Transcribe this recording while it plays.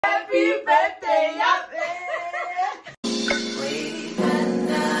birthday, yup.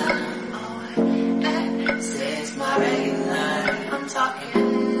 It's my regular. I'm talking.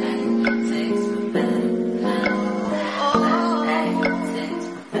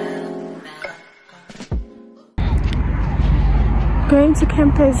 Going to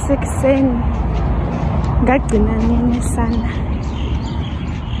campus 6 ngagcinani sana,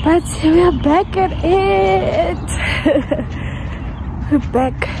 but we are back at it. We're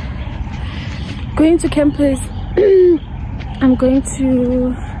back. Going to campus. I'm going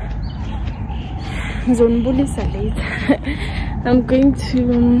to Zonbulisa later. I'm going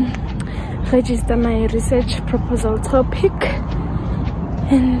to register my research proposal topic,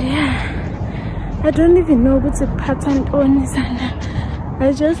 and yeah, I don't even know what's a pattern on.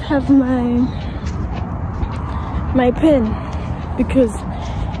 I just have my pen because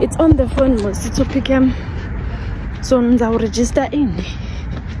it's on the phone most the topic. So I'll register in.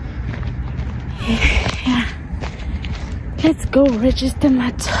 Yeah. Let's go register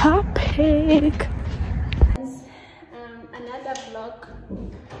my topic. Another block,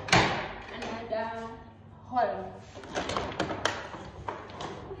 another hall.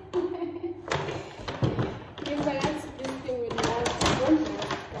 If I answer this thing with love, don't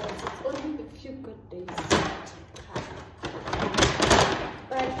love, guys. It's only the few good days.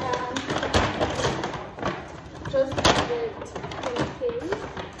 But just wait. Okay.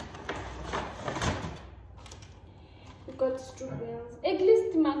 We got strawberries. At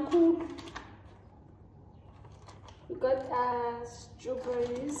least makul. We got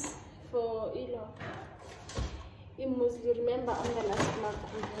strawberries for Ilo. Mostly remember on the last month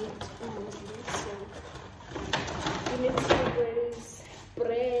we made mostly, so we need strawberries,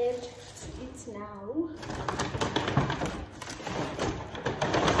 bread to eat now.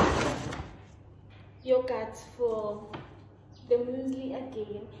 Yogurt for the muesli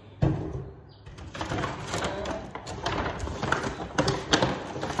again.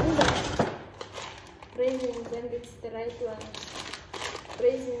 Raisins, and it's the right one.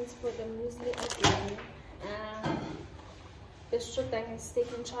 Raisins for the muesli again. The strutang steak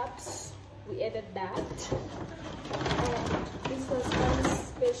and chops, we added that. And this was one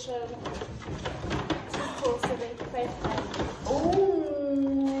special for 75 rand.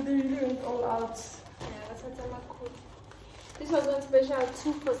 Oh, they went all out. Yeah, that's what I'm cool. This was one special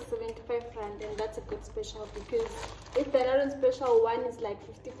 2 for 75 rand, and that's a good special because if the other special one is like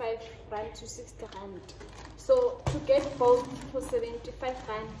 55 rand to 60 rand. So to get both for 75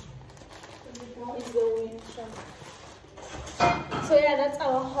 rand is a win. So yeah, that's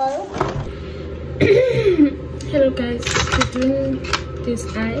our haul. Hello guys, we're doing this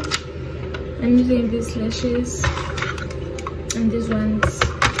eye. I'm using these lashes and these ones.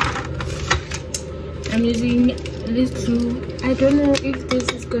 I'm using these two. I don't know if this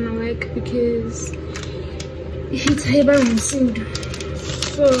is gonna work because it's Hebrew, so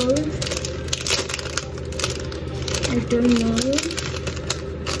I don't know.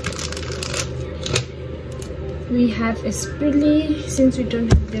 We have a spoolie. Since we don't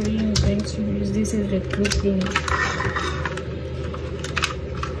have the ring, we're going to use this as the glue thing.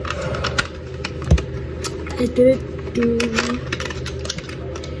 I did do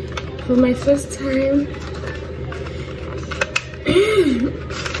for my first time.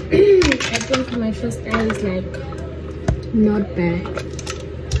 I think my first eye is like not bad.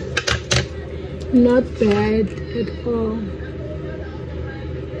 Not bad at all.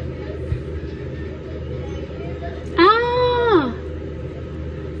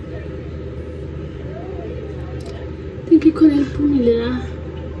 I couldn't put me there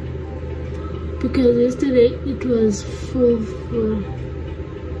because yesterday it was full.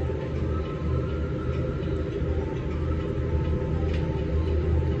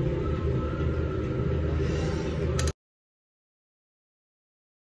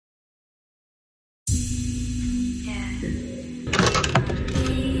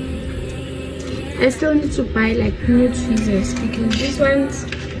 I still need to buy like new tweezers because these ones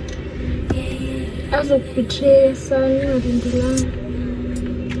as of betray son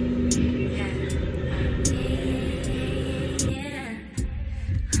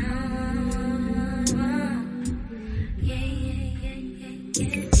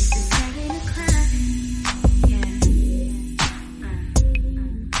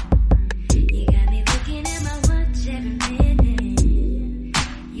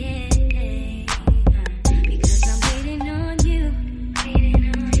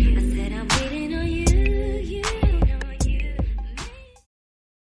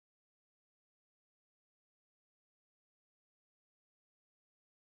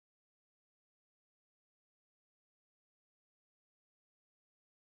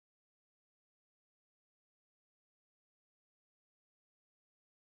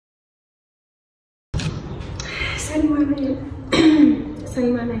Salimana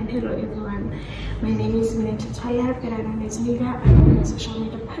and hello everyone. My name is munchies, but I'm known as Nida. I'm on social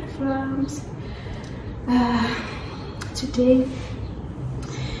media platforms. Today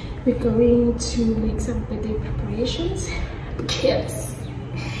we're going to make some birthday preparations because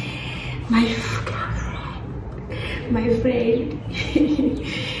my friend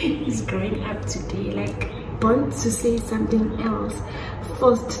is growing up today. Like, want to say something else,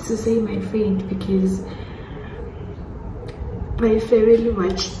 forced to say my friend because my family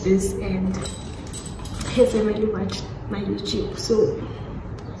watched this and her family watched my YouTube. So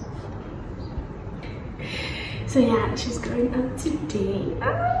yeah, she's growing up today.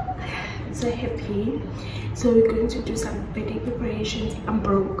 I'm so happy. So we're going to do some birthday preparations. I'm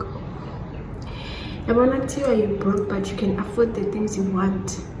broke. I wanna tell you, you're broke, but you can afford the things you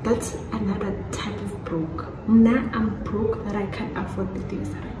want. That's another type of broke. Now I'm broke that I can't afford the things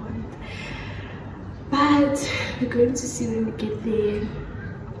that I want. But we're going to see when we get there.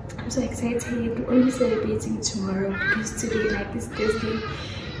 I'm so excited. We're only celebrating tomorrow because today, like, it's Thursday.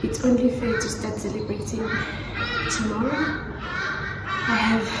 It's only fair to start celebrating tomorrow. I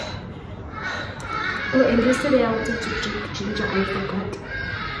have... Oh, and yesterday I wanted to drink ginger. I forgot.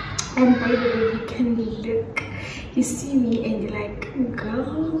 And by the way, you can look. You see me and you're like,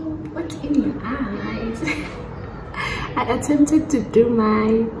 girl, what's in your eyes? I attempted to do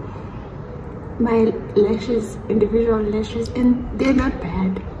my lashes, individual lashes, and they're not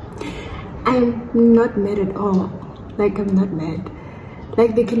bad. I'm not mad at all. Like, I'm not mad.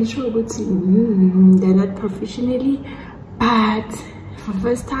 Like, they can show good to me. They're not professionally, but for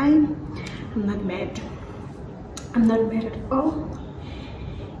first time, I'm not mad. I'm not mad at all.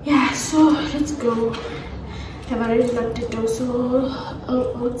 Yeah, so let's go. I've already locked the door, so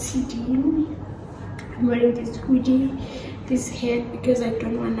OTD. I'm wearing this hoodie, this hat because I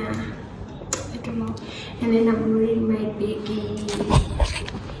don't wanna, I don't know. And then I'm wearing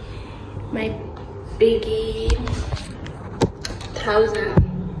my baggy trouser.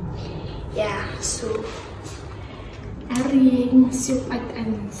 Yeah, so I'm so at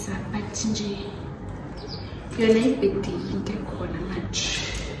answer at ginger. You're not birthday, you can go on a match.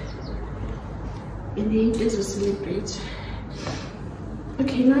 And then this will celebrate.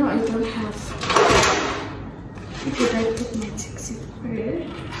 Okay, now I don't have. Did I put my taxi first?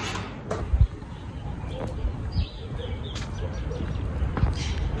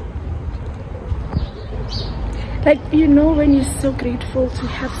 Like, you know, when you're so grateful to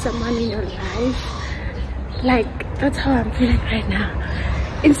have someone in your life, like, that's how I'm feeling right now.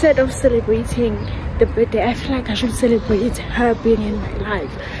 Instead of celebrating the birthday, I feel like I should celebrate her being in my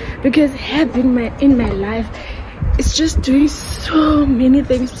life, because her being in my life is just doing so many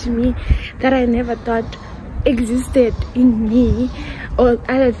things to me that I never thought existed in me, or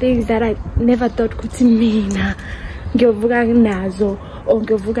other things that I never thought could mean.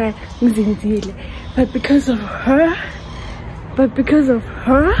 But because of her,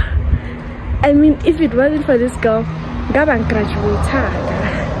 I mean, if it wasn't for this girl, Gaban graduated.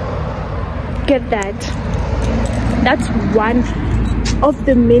 Get that? That's one of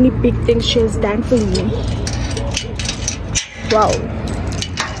the many big things she has done for me. Wow,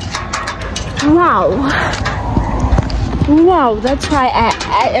 that's why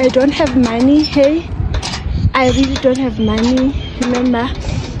I don't have money. Hey, I really don't have money. Remember,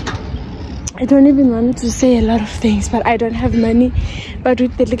 I don't even want to say a lot of things, but I don't have money. But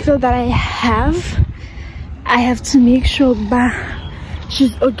with the little that I have to make sure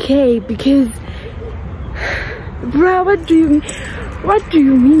she's okay. Because, bro, what do you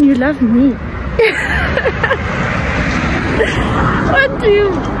mean you love me?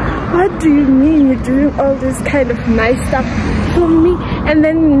 What do you mean you're doing all this kind of nice stuff for me, and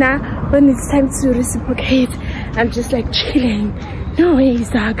then now when it's time to reciprocate, I'm just like chilling? No way,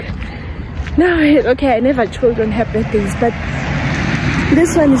 Zach. No way. Okay, I never told on her birthdays, but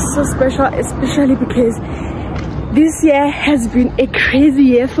this one is so special, especially because this year has been a crazy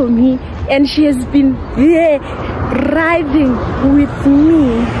year for me, and she has been there riding with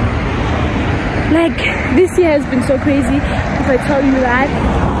me. Like, this year has been so crazy. If I tell you that,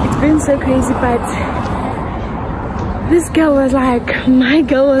 it's been so crazy. But this girl was like, my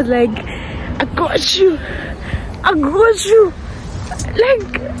girl was like, I got you.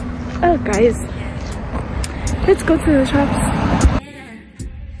 Like, oh guys, let's go to the shops.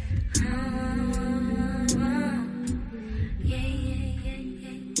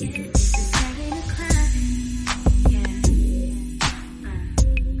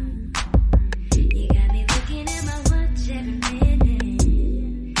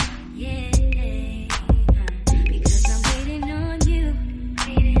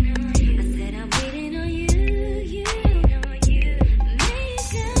 You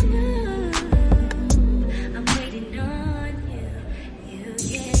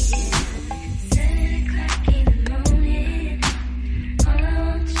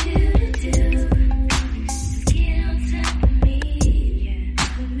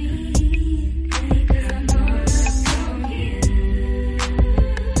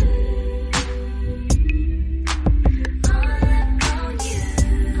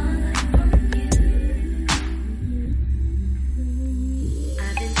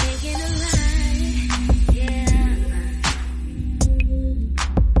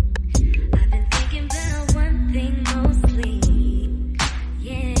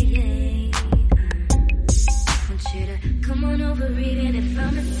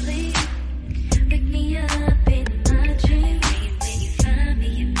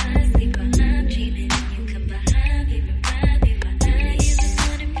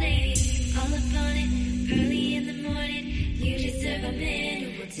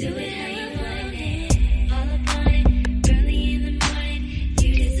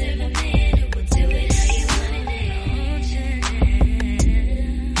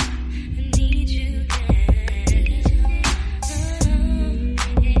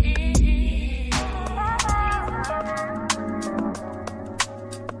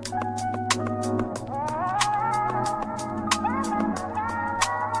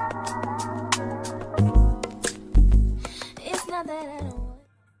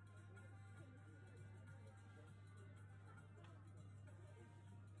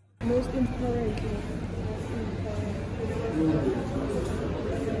Most importantly,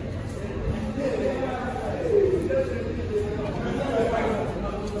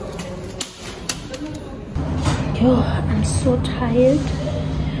 yo, I'm so tired.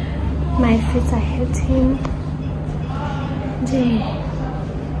 My feet are hurting.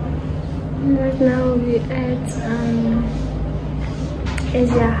 And right now we're at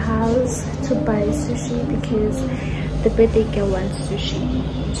Asia house to buy sushi because the birthday girl wants sushi.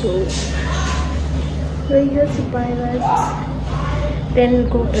 So we're here to buy that. Then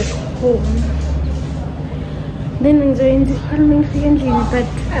go back home. Then enjoying the farming friendly, but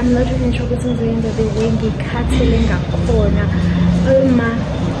I'm not even sure what's enjoying the way cutting a corner. Oh my,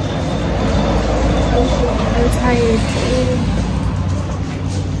 I'm tired.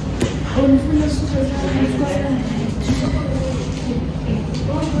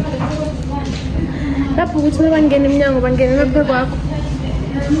 Lapho ukuthi bangena eminyango bangena lapha kwakho.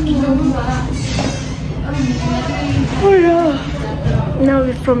 Oh yeah. Now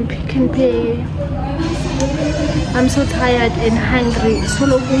we're from Pick and Pay. I'm so tired and hungry. So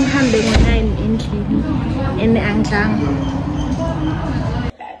long ngihambe ngo-9 endlini and angidlanga.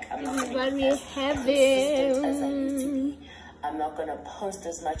 This is what we're having. I'm not gonna post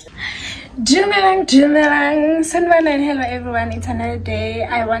as much. Jumelang. Sanwana and hello everyone. It's another day.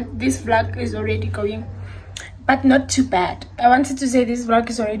 This vlog is already going, but not too bad. I wanted to say this vlog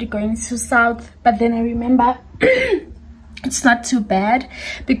is already going to south, but then I remember it's not too bad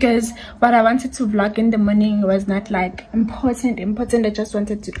because what I wanted to vlog in the morning was not like important. I just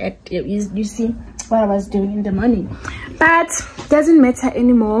wanted to add, you see what I was doing in the morning, but doesn't matter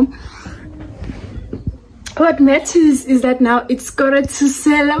anymore. What matters is that now it's got to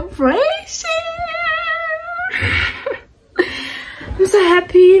celebration. I'm so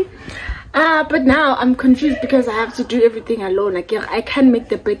happy, but now I'm confused because I have to do everything alone. Like, I can't make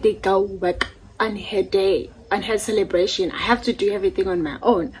the birthday girl work on her day, on her celebration. I have to do everything on my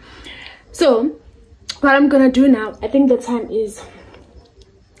own. So what I'm gonna do now, I think the time is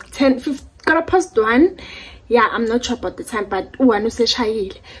 1:50. Yeah, I'm not sure about the time, but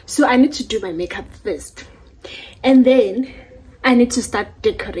so I need to do my makeup first, and then I need to start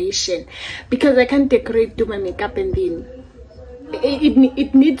decoration because I can't do my makeup and then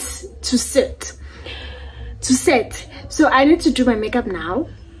it needs to set. So I need to do my makeup now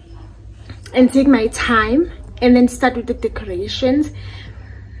and take my time and then start with the decorations,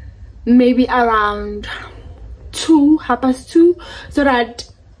 maybe around 2:30, so that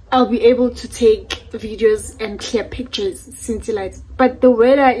I'll be able to take videos and clear pictures, scintillates. But the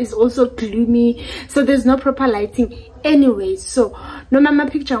weather is also gloomy, so there's no proper lighting anyway. So no mama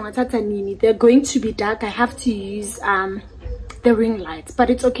picture they're going to be dark. I have to use the ring lights, but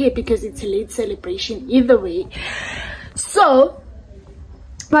it's okay because it's a late celebration either way. So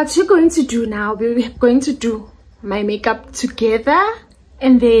what we're going to do now, we're going to do my makeup together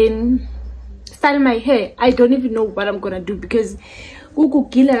and then style my hair. I don't even know what I'm gonna do because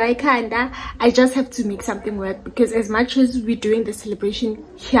I just have to make something work, because as much as we're doing the celebration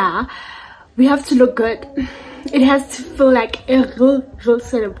here, we have to look good. It has to feel like a real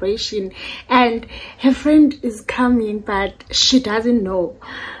celebration. And her friend is coming, but she doesn't know.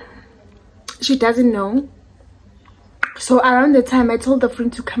 So around the time, I told the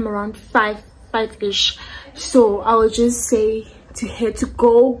friend to come around 5-ish. So I will just say to her to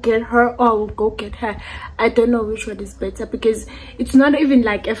go get her, or I will go get her. I don't know which one is better, because it's not even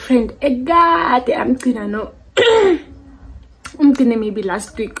like a friend. I'm gonna know. I'm gonna maybe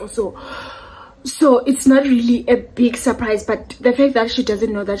last week or so. So it's not really a big surprise, but the fact that she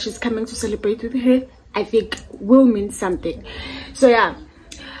doesn't know that she's coming to celebrate with her, I think will mean something. So yeah,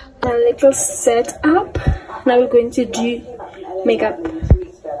 a little set up. Now we're going to do makeup.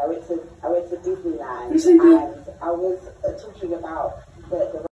 I went to Disneyland and I was talking about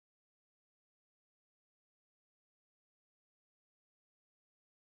the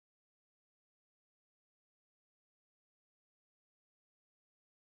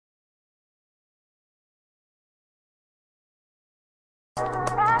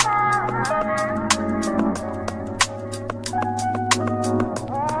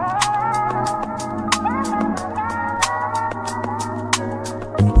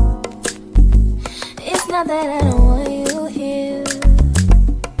It's not that I don't want you here.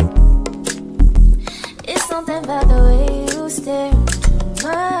 It's something about the way you stare into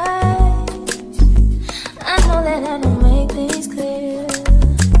my eyes. I know that I don't make things clear.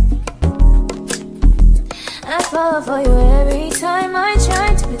 I fall for you every time I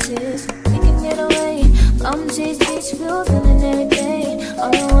try to resist. We can get away. Munchies, beach views, and every day.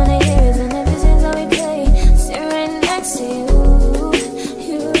 All I wanna hear is an episode that we play. Sitting right next to you.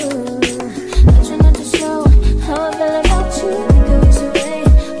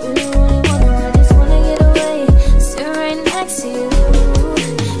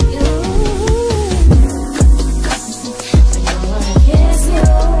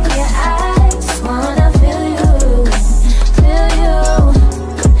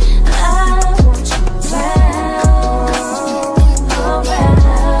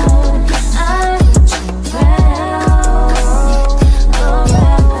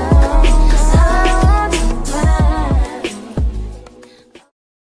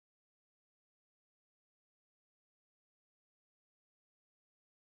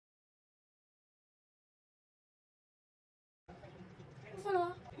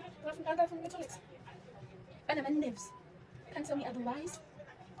 Can't tell me otherwise.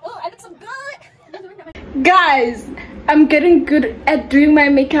 Oh, I look so good. Guys, I'm getting good at doing my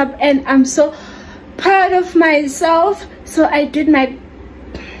makeup and I'm so proud of myself. So I did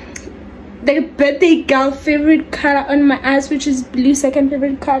the birthday girl favorite color on my eyes, which is blue, second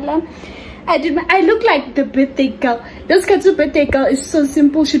favorite color. I look like the birthday girl. This Katsu birthday girl is so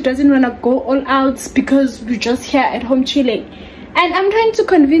simple. She doesn't want to go all out because we're just here at home chilling. And I'm trying to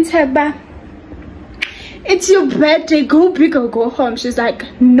convince her, but it's your birthday, go big or go home. She's like,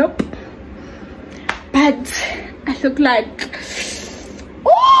 nope. But I look like,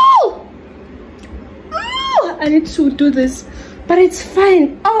 oh, I need to do this, but it's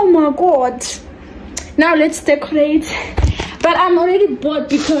fine. Oh my god. Now let's decorate. But I'm already bored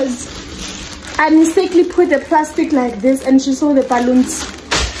because I mistakenly put the plastic like this and she saw the balloons.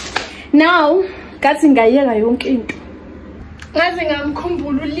 Now ngathingayela yonke into. Ngaze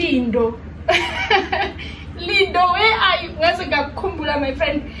ngamkhumbula uLindo. Lindo, where are you? Ngaze ngakukhumbula, my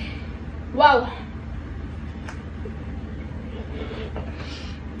friend. Wow.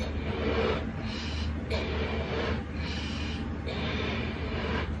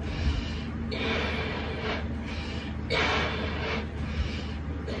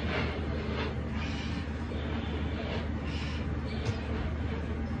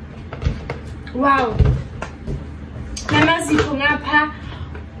 Wow. Namazipho ngapha.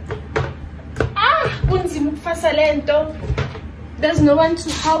 Kunzima ukufasa lento. There's no one to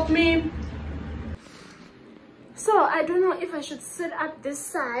help me. So I don't know if I should sit up this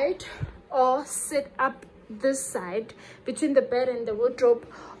side or sit up this side between the bed and the wardrobe,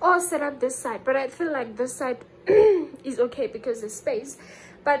 or sit up this side. But I feel like this side is okay because there's space.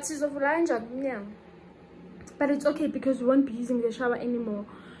 But it's okay because we won't be using the shower anymore.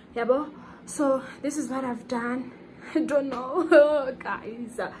 Yeah, so this is what I've done. I don't know,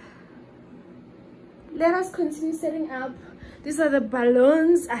 guys. Let us continue setting up. These are the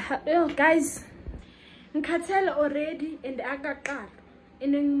balloons I have. Oh, guys, ngikhathele already and akaqala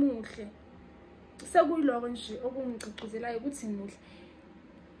enengimuhle sekuyiloko nje okungigqugquzelayo ukuthi ngimuhle.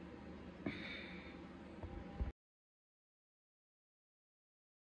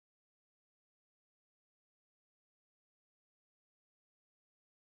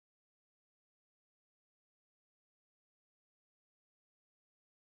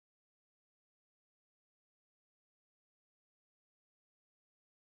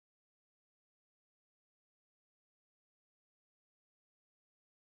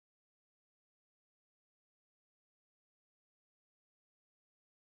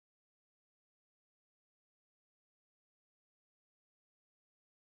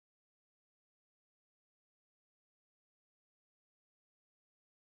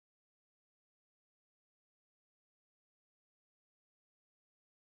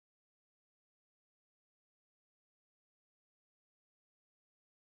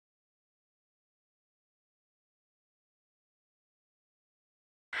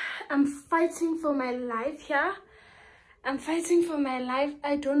 I'm fighting for my life here. I'm fighting for my life.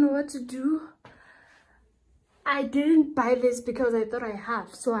 I don't know what to do. I didn't buy this because I thought I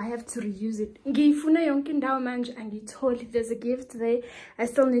have, so I have to reuse it. Ngiyifuna yonke indawo manje angiyitholi. There's a gift there. I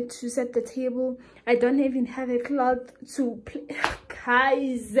still need to set the table. I don't even have a cloth to play.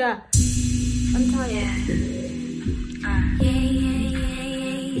 Guys, I'm tired.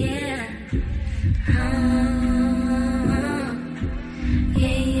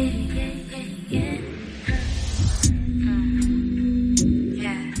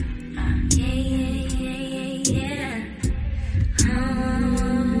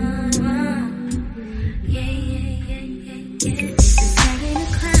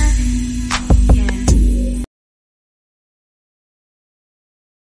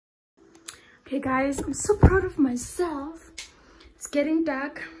 Okay guys, I'm so proud of myself. It's getting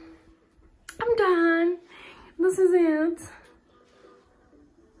dark. I'm done. This is it.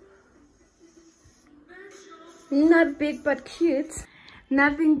 Not big but cute.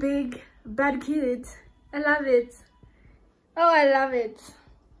 Nothing big but cute. I love it. Oh, I love it.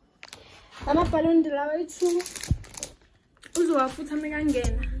 I'm a balloon delawa too. Uzowafutha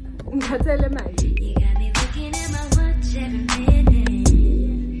mengangena. Ngithathele manje. You got me looking at my watch every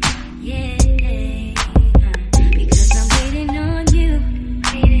minute. Yeah. You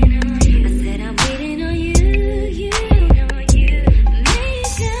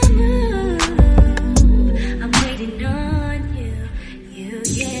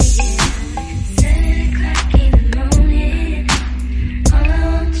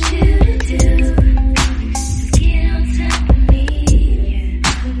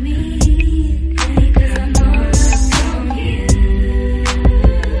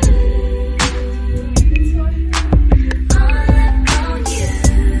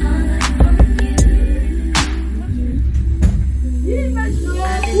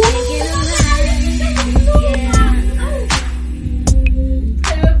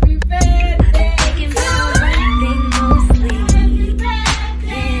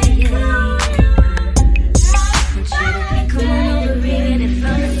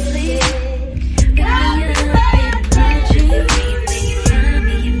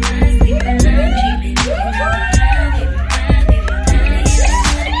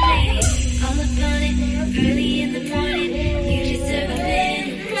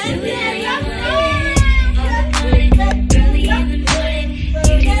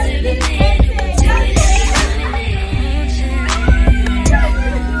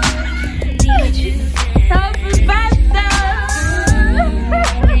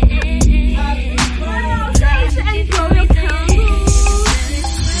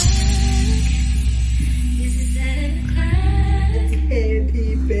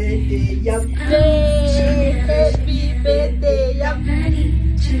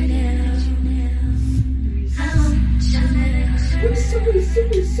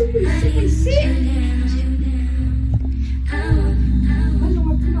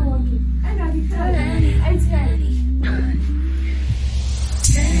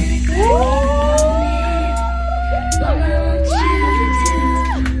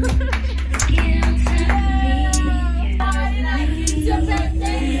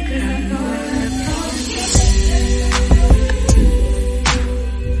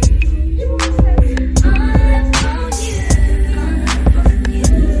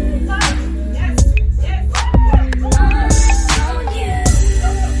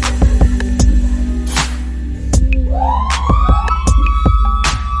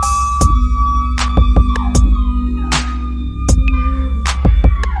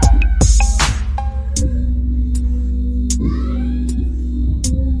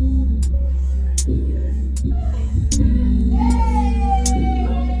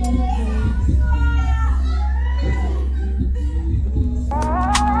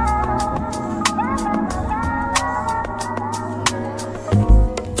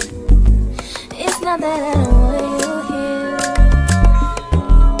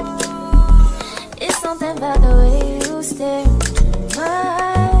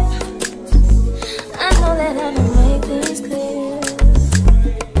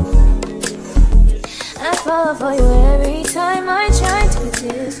For you every time I try to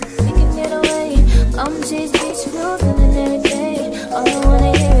resist, we can get away. Munchies, beach views, and then every day. All I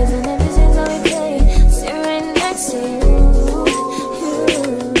wanna hear is an episode that we play. Sit right next to you.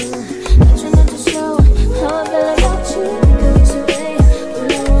 I try not to show how I feel about you. Because we should wait. We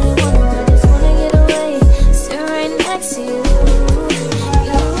don't really wanna, I just wanna get away. Sit right next to you. I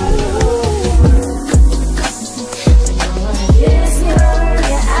don't wanna kiss you.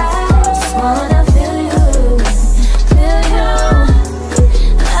 Yeah, I just wanna.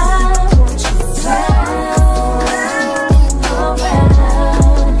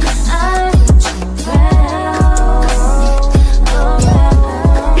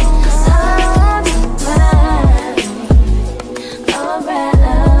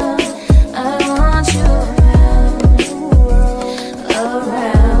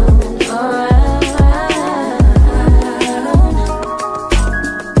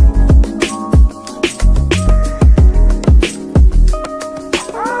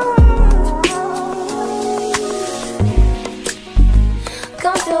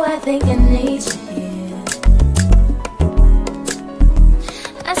 I think I need you here.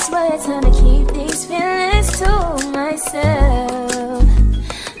 I swear it's time to keep these feelings to myself.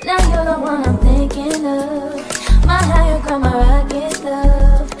 Now you're the one I'm thinking of. My higher ground, my rocket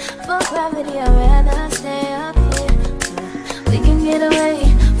love. For gravity, I'd rather stay up here. We can get away.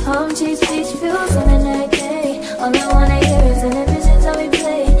 Palm trees, beach views on a night day. All I wanna hear is an visions that we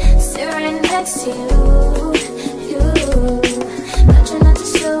play. Sit right next to you. I try not to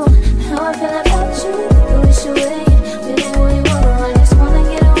show how I feel about you, but we should wait. We don't really wanna, I just wanna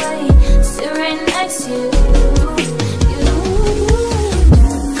get away. Sit right next to you. I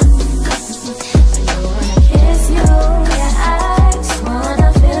don't wanna kiss you, yeah, I just wanna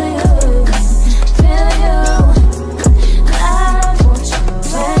feel you, feel you. I want you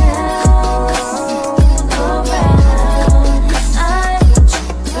around, around. I want you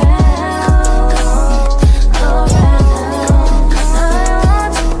around,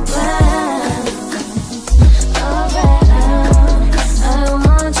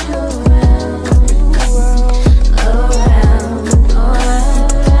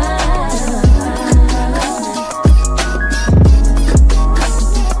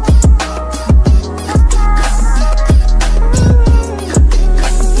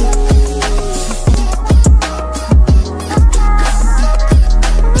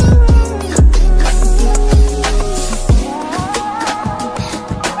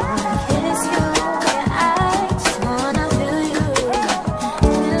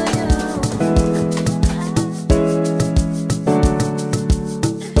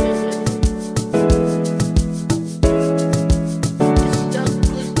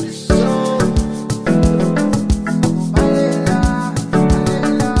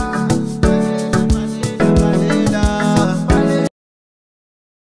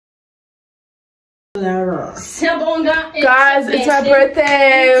 Guys, it's my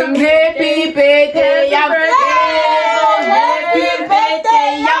birthday. Happy birthday, yum. Happy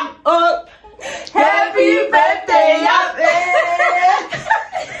birthday, yum. Oh, happy birthday, yum.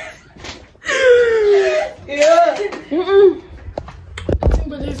 Yeah.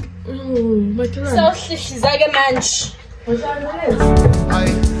 So she's like a munch.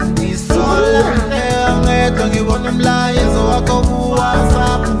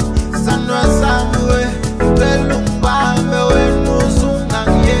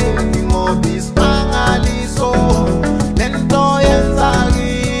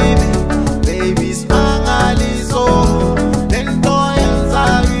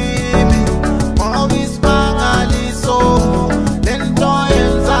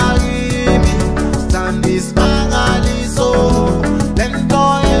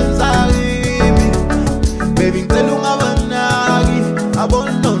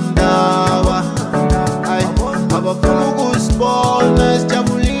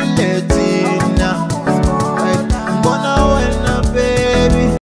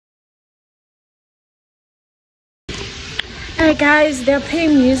 Hi guys, they're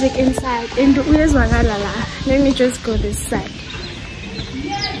playing music inside. And where's Wangalala? Let me just go this side.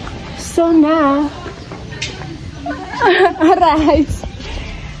 So now, alright.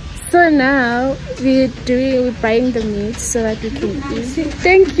 So now we're buying the meat so that we can eat.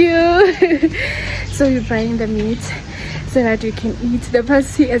 Thank you. So we're buying the meat so that we can eat. The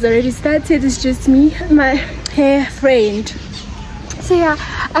party has already started. It's just me, my hair friend. So yeah,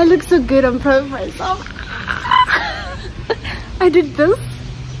 I look so good. I'm proud of myself. I did this.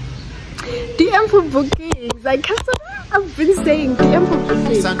 DM for bookings. I can't stop. I've been saying DM for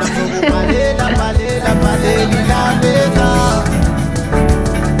bookings. I'm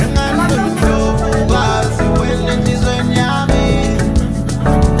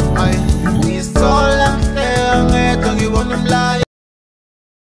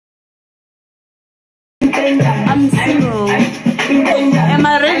single. Am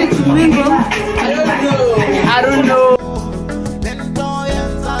I ready to mingle? I don't know.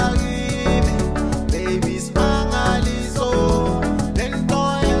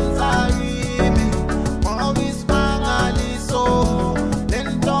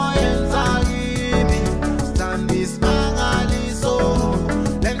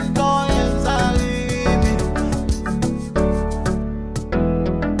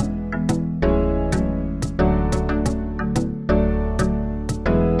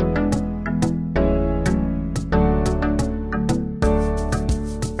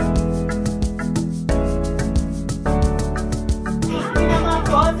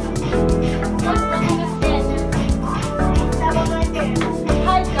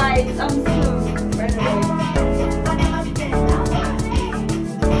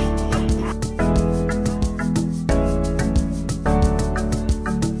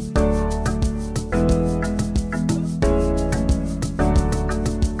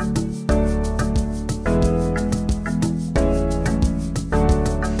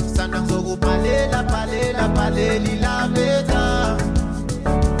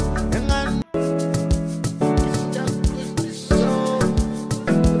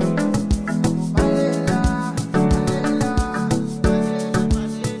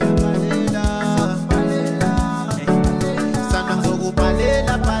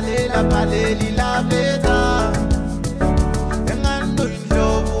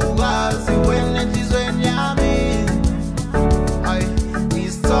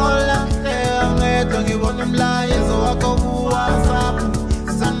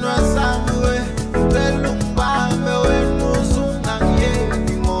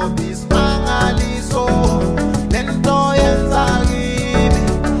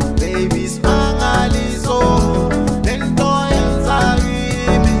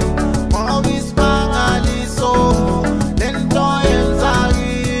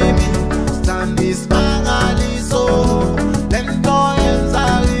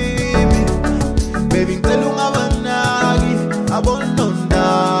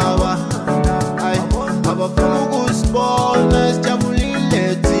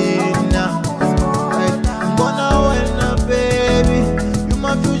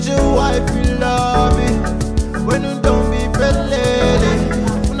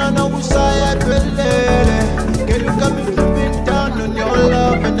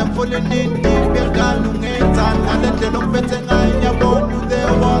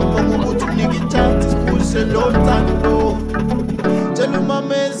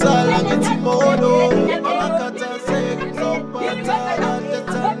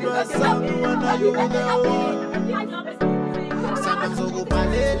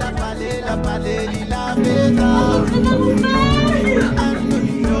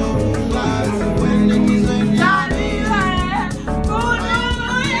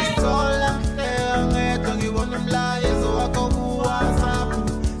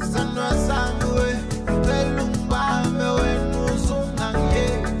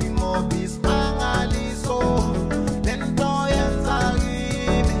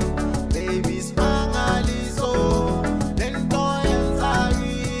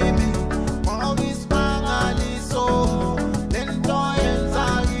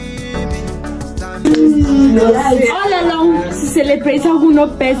 All along to celebrate our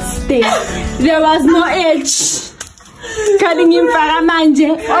birthday, there was no age. Cutting in Paramanje.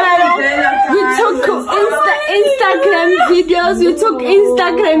 All along, we took Instagram videos.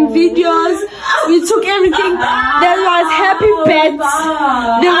 We took everything. There was happy pets.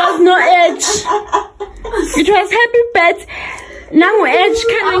 There was no age. It was happy pets. Now age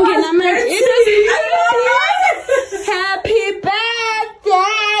coming in. It was happy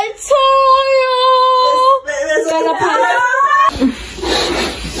birthday to you.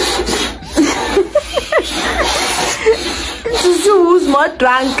 got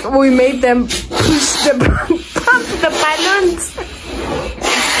drunk, we made them push the pump the balloons.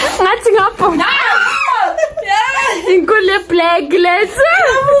 Nothing happened. Inkule black, let's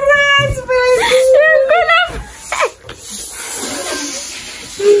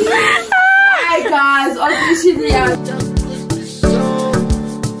Hi guys, officially out.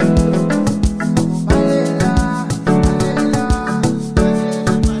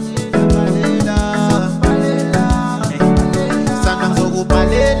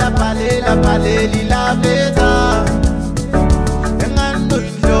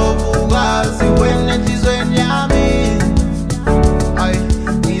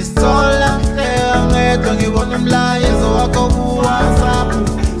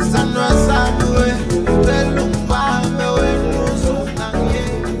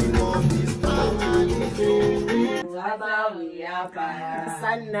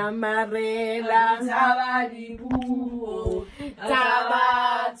 Sana marela Tabadibu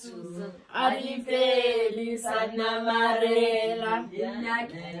Tabatu Arifeli Sana marela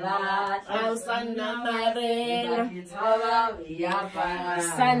Sana marela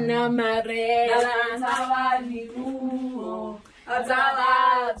Sana marela Tabadibu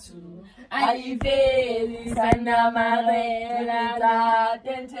Tabatu Arifeli Sana marela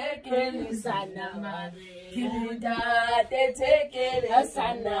Tentekeli Sana marela Kilinda tekele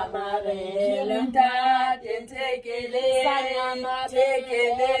sana marela tekele sana marela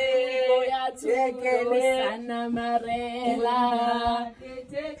tekele sana marela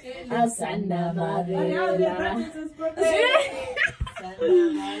sana marela.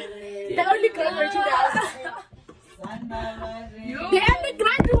 The only graduate in the house. The only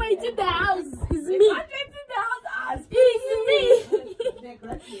graduate in the house is me. It's me.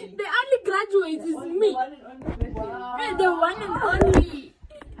 The only graduate is me. And the one and only.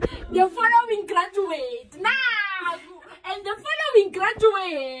 The following graduate. Now. And the following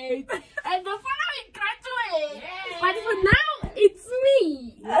graduate. And the following graduate. But for now, it's me.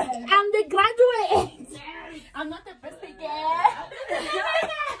 I'm the graduate. I'm not the best girl. I'm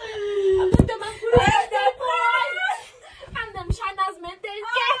not the boy. I'm the Shana's mentor.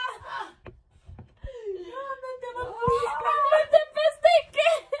 I'm the best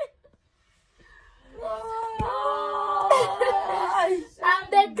girl. I'm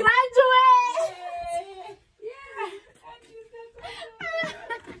the graduate.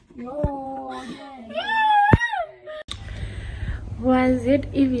 Was it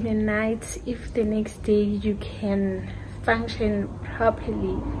even a night if the next day you can function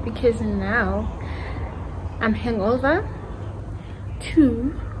properly? Because now I'm hangover,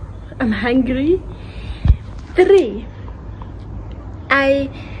 2 I'm hungry, 3 I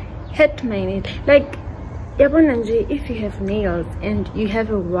hurt my nail. Like if you have nails and you have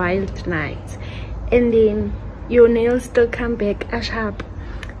a wild night and then your nails still come back sharp,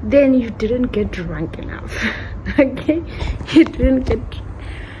 then you didn't get drunk enough. Okay, you didn't get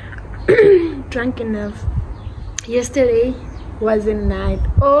drunk enough. Yesterday was a night.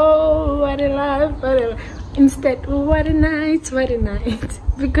 Oh, what a life, what a life. Instead, oh, what a night, what a night.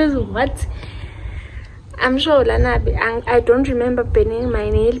 Because what? I'm sure I don't remember burning my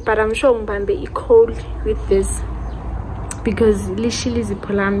nail, but I'm sure Mbambe is cold with this because lishili is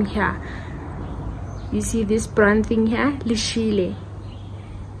polam here. You see this brown thing here? Lishile.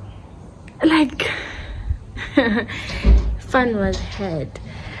 Like fun was had.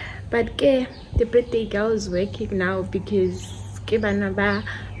 But the birthday girl is working now because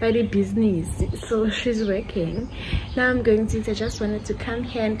very business, so she's working now. I'm going to I just wanted to come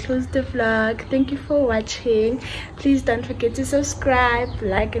here and close the vlog. Thank you for watching. Please don't forget to subscribe,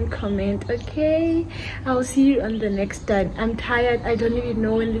 like and comment. Okay, I'll see you on the next time. I'm tired. I don't even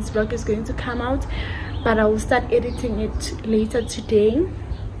know when this vlog is going to come out, but I will start editing it later today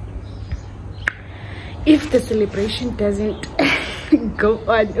if the celebration doesn't go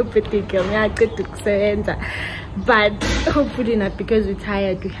on. But hopefully not, because we're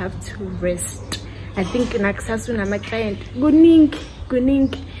tired. We have to rest. I think Naksasuna, my client, good.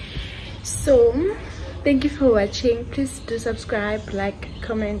 So thank you for watching. Please do subscribe, like,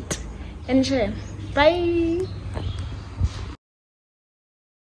 comment and share. Bye.